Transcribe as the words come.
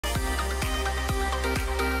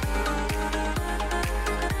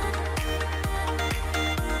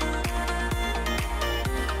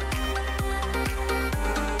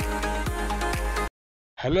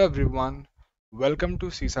Hello everyone, welcome to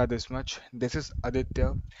CISA-This-Much. This is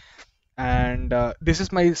Aditya, and this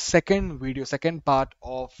is my second video, second part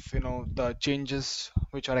of the changes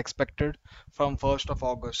which are expected from 1st of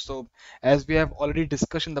August. So as we have already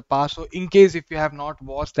discussed in the past, so in case if you have not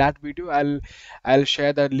watched that video, I'll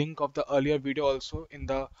share the link of the earlier video also in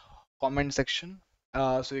the comment section.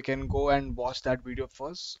 So you can go and watch that video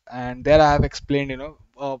first, and there I have explained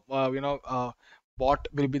what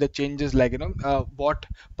will be the changes, like what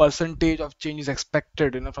percentage of change is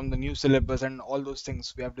expected from the new syllabus and all those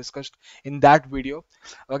things we have discussed in that video.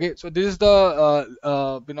 Okay, so this is the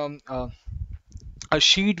a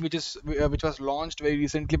sheet which was launched very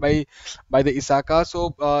recently by the ISACA.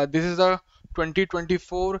 So this is the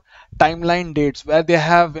 2024 timeline dates where they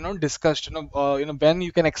have discussed when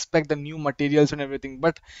you can expect the new materials and everything.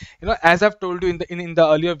 But as I've told you in the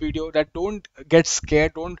earlier video, that don't get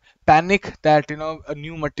scared, don't panic that a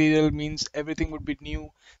new material means everything would be new.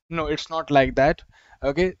 No, it's not like that.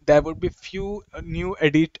 Okay, there would be few new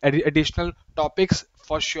additional topics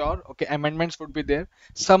for sure. Okay, amendments would be there,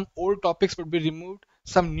 some old topics would be removed,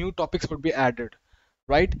 some new topics would be added,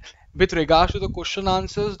 right? With regards to the question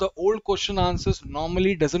answers, the old question answers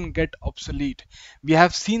normally doesn't get obsolete. We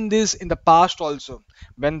have seen this in the past also,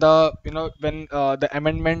 when the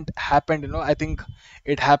amendment happened. I think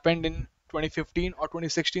it happened in 2015 or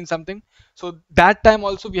 2016 something. So that time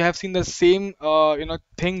also we have seen the same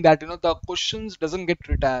thing, that the questions doesn't get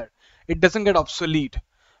retired, it doesn't get obsolete.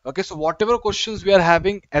 Okay, so whatever questions we are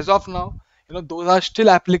having as of now, those are still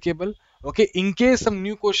applicable. Okay, in case some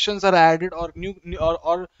new questions are added, or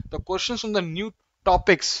or the questions on the new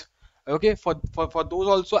topics, okay, for those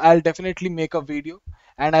also I'll definitely make a video,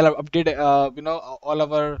 and I'll update all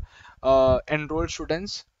our enrolled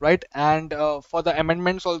students, right? And for the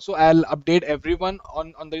amendments also I'll update everyone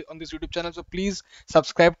on this YouTube channel. So please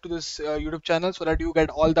subscribe to this YouTube channel so that you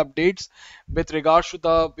get all the updates with regards to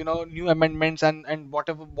the new amendments, and what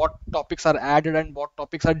topics are added and what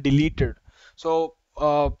topics are deleted. So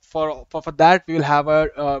for that we will have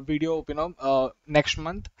a video next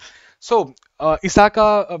month. So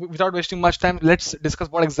ISACA, without wasting much time, let's discuss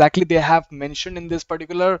what exactly they have mentioned in this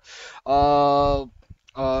particular uh,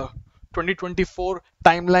 uh, 2024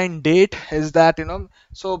 timeline date. Is that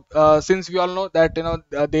so since we all know that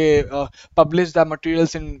they publish the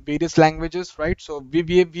materials in various languages, right? So we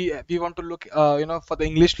want to look for the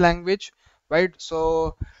English language, right?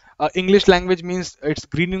 So English language means it's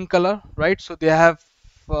green in color, right? So they have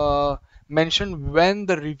mentioned when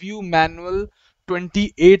the review manual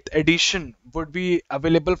 28th edition would be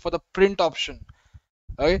available for the print option.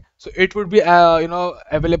 Okay, so it would be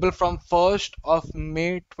available from 1st of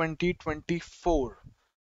May 2024,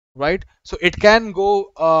 right? So it can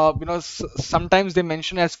go sometimes they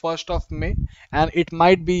mention as 1st of May, and it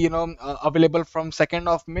might be available from 2nd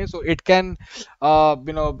of May. So it can I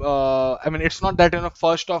mean, it's not that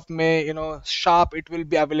 1st of May sharp it will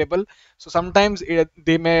be available. So sometimes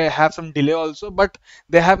they may have some delay also, but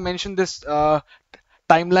they have mentioned this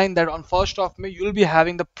timeline that on 1st of May you'll be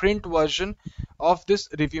having the print version of this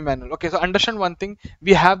review manual. Okay, so understand one thing,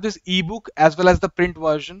 we have this ebook as well as the print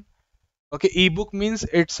version. Okay, ebook means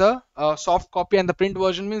it's a soft copy, and the print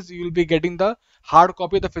version means you will be getting the hard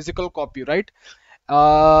copy, the physical copy, right?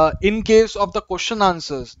 In case of the question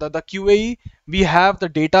answers, the QAE, we have the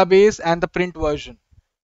database and the print version.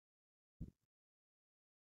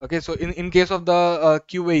 Okay, so in case of the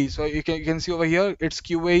QAE, so you can see over here, it's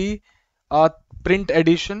QAE print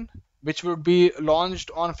edition, which would be launched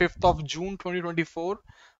on 5th of June 2024,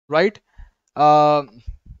 right? Uh,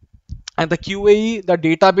 and the QAE, the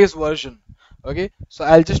database version. Okay, so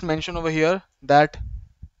I'll just mention over here that,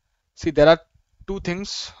 see, there are two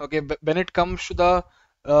things. Okay, when it comes to the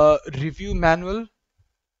review manual,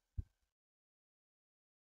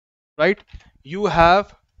 right, you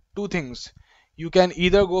have two things. You can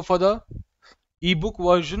either go for the ebook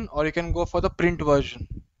version, or you can go for the print version,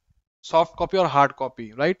 soft copy or hard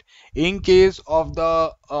copy, right? In case of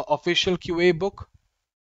the official QA book,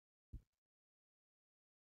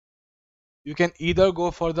 you can either go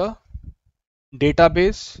for the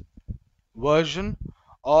database version,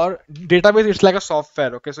 or database, it's like a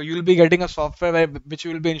software. Okay, so you'll be getting a software which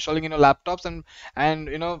you will be installing in your laptops, and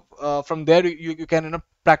from there you can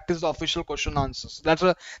practice the official question answers. That's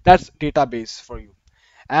database for you.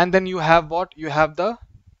 And then you have what, you have the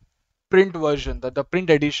print version, the print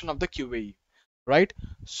edition of the QAE, right?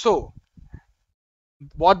 So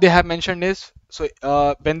what they have mentioned is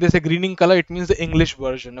when they say green in color, it means the English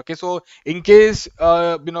version. Okay, so in case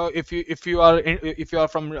if you are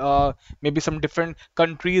from maybe some different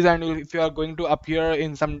countries, and if you are going to appear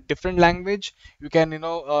in some different language, you can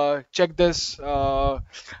check this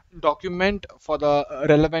document for the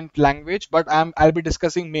relevant language. But I'll be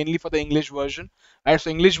discussing mainly for the English version. Right,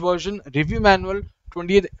 so English version review manual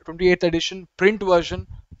 28th edition, print version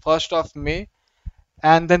 1st of May,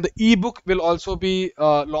 and then the ebook will also be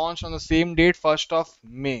launched on the same date, 1st of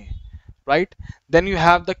May, right? Then you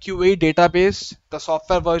have the QA database, the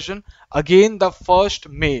software version, again the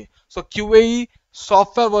 1st May. So QA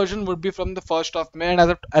software version would be from the 1st of May,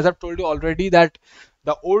 and as I've told you already that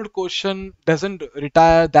the old question doesn't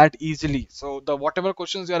retire that easily. So the whatever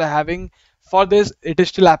questions you are having for this, it is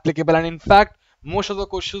still applicable, and in fact most of the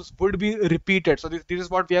questions would be repeated. So this is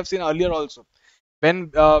what we have seen earlier also.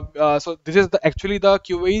 So this is the actually the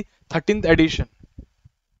QA 13th edition.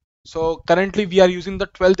 So currently we are using the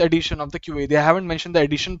 12th edition of the QA. They haven't mentioned the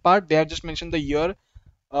edition part. They have just mentioned the year.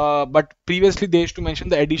 But previously they used to mention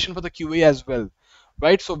the edition for the QA as well,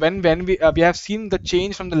 right? So when we have seen the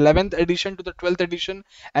change from the 11th edition to the 12th edition,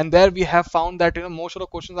 and there we have found that most of the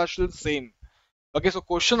questions are still the same. Okay, so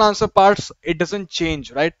question answer parts, it doesn't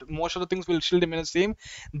change, right? Most of the things will still remain the same.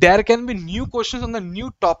 There can be new questions on the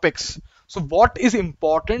new topics. So what is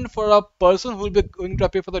important for a person who will be going to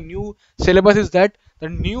appear for the new syllabus is that the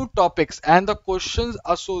new topics and the questions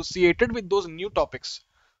associated with those new topics.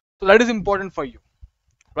 So that is important for you,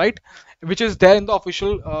 right? Which is there in the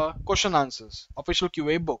official question answers, official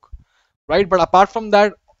QA book, right? But apart from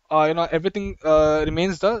that, everything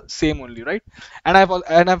remains the same only, right? And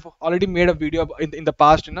I've already made a video in the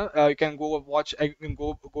past. You can go watch, you can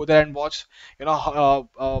go there and watch.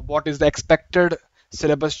 What is the expected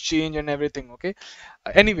syllabus change and everything. Okay.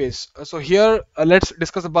 Anyways, so here let's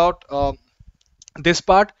discuss about this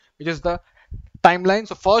part, which is the timeline.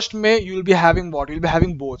 So 1st May you will be having what? You'll be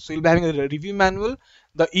having both. So you'll be having a review manual,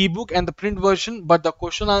 the ebook and the print version, but the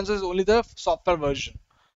question answer is only the software version.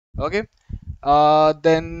 Okay.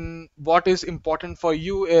 Then what is important for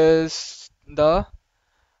you is the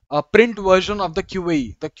print version of the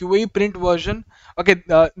QAE. The QAE print version. Okay,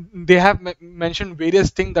 they have mentioned various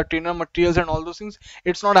things, the trainer materials and all those things.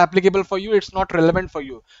 It's not applicable for you. It's not relevant for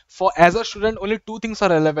you. For as a student, only two things are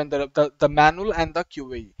relevant: the manual and the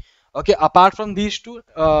QAE. Okay, apart from these two,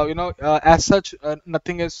 as such,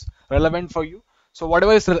 nothing is relevant for you. So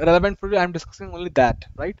whatever is relevant for you, I'm discussing only that,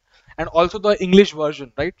 right? And also the English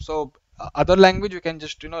version, right? So other language, you can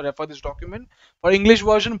just refer this document. For English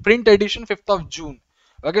version, print edition 5th of June.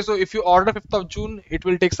 Okay, so if you order 5th of June, it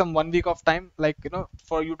will take some 1 week of time, like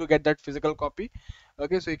for you to get that physical copy.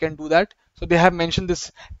 Okay, so you can do that. So they have mentioned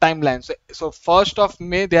this timeline. So 1st of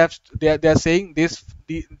May, they are saying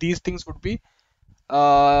these things would be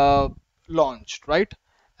uh, launched, right?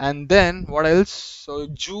 And then what else? So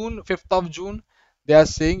June 5th of June, they are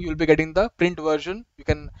saying you'll be getting the print version. You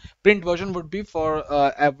can print version would be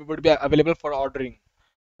would be available for ordering.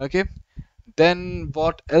 Okay. Then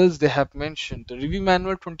what else they have mentioned? The review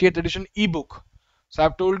manual 20th edition ebook. So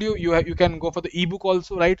I've told you you can go for the ebook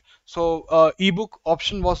also, right? So ebook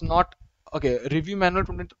option was not okay. Review manual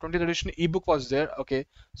 20th edition ebook was there. Okay,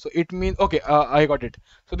 so it means okay. I got it.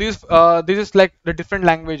 So this is like the different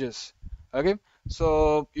languages. Okay,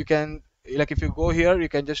 so you can like if you go here, you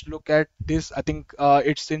can just look at this. I think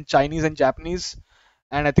it's in Chinese and Japanese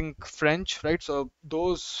and I think French, right? So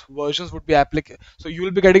those versions would be applicable. So you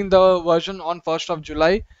will be getting the version on 1st of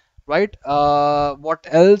July, right? What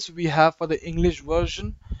else we have for the English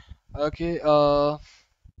version? Okay,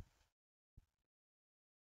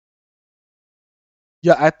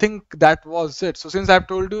 yeah, I think that was it. So since I've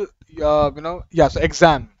told you, yeah, so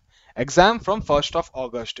exam from 1st of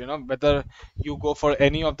August. Whether you go for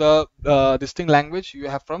any of the this thing language, you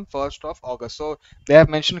have from 1st of August. So they have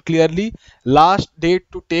mentioned clearly last date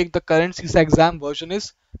to take the current CISA exam version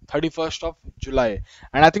is 31st of July.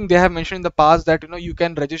 And I think they have mentioned in the past that you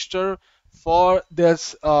can register for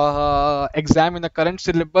this exam in the current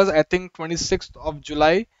syllabus. I think 26th of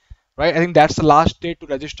July, right? I think that's the last date to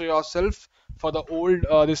register yourself for the old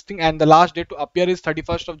this thing, and the last date to appear is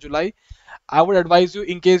 31st of July. I would advise you,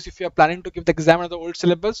 in case if you are planning to give the exam on the old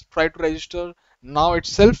syllabus, try to register now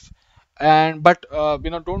itself. And but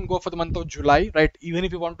don't go for the month of July, right? Even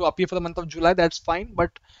if you want to appear for the month of July, that's fine,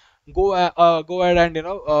 but go ahead and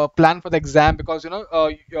plan for the exam, because and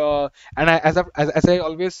as I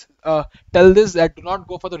always tell this, that do not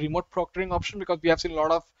go for the remote proctoring option, because we have seen a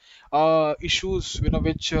lot of issues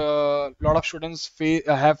which a lot of students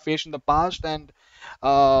have faced in the past. And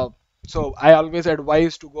So I always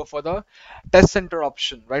advise to go for the test center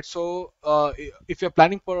option, right? So if you're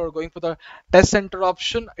planning for going for the test center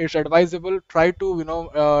option, it's advisable try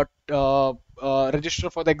to register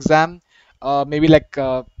for the exam maybe like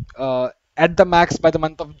at the max by the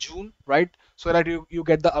month of June, right? So that you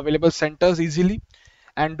get the available centers easily,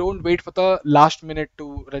 and don't wait for the last minute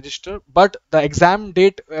to register. But the exam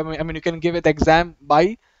date, I mean you can give it exam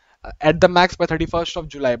by at the max by 31st of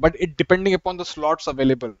July, but it depending upon the slots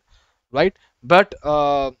available, right? But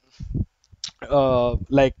the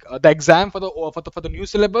exam for the new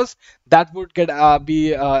syllabus, that would get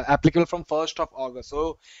be applicable from 1st of August.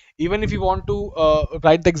 So even if you want to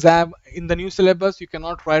write the exam in the new syllabus, you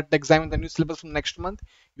cannot write the exam in the new syllabus from next month.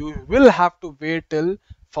 You will have to wait till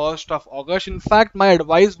 1st of August. In fact, my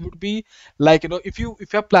advice would be, like, if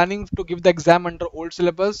you're planning to give the exam under old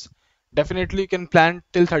syllabus, definitely you can plan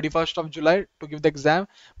till 31st of July to give the exam.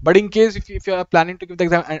 But in case if you are planning to give the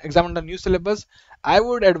exam under new syllabus, I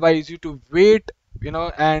would advise you to wait,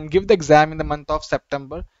 and give the exam in the month of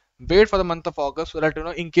September. Wait for the month of August, so that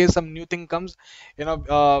in case some new thing comes,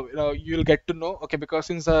 you'll get to know. Okay, because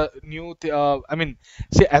since I mean,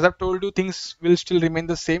 see, as I've told you, things will still remain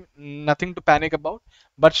the same. Nothing to panic about.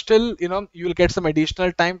 But still, you'll get some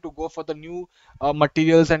additional time to go for the new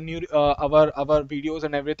materials and new our videos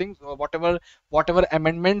and everything. So whatever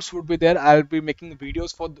amendments would be there, I'll be making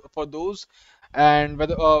videos for those. And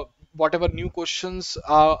whether whatever new questions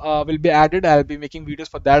will be added, I'll be making videos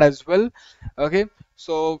for that as well. Okay,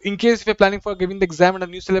 so in case if you're planning for giving the exam in a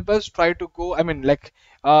new syllabus, try to go, I mean, like,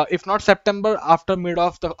 if not September, after mid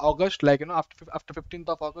of the August, like, after 15th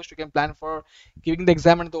of August, you can plan for giving the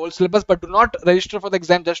exam in the old syllabus. But do not register for the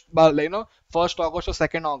exam just by, 1st August or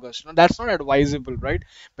 2nd August. That's not advisable, right?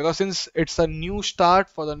 Because since it's a new start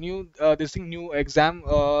for the new this thing new exam,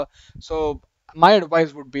 so my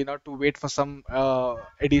advice would be not to wait for some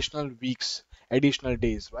additional weeks, additional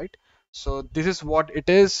days, right? So this is what it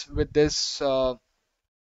is with this.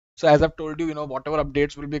 So as I've told you, whatever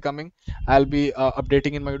updates will be coming, I'll be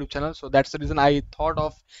updating in my YouTube channel. So that's the reason I thought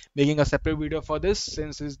of making a separate video for this,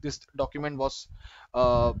 since this document was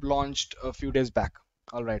launched a few days back.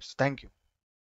 All right, so thank you.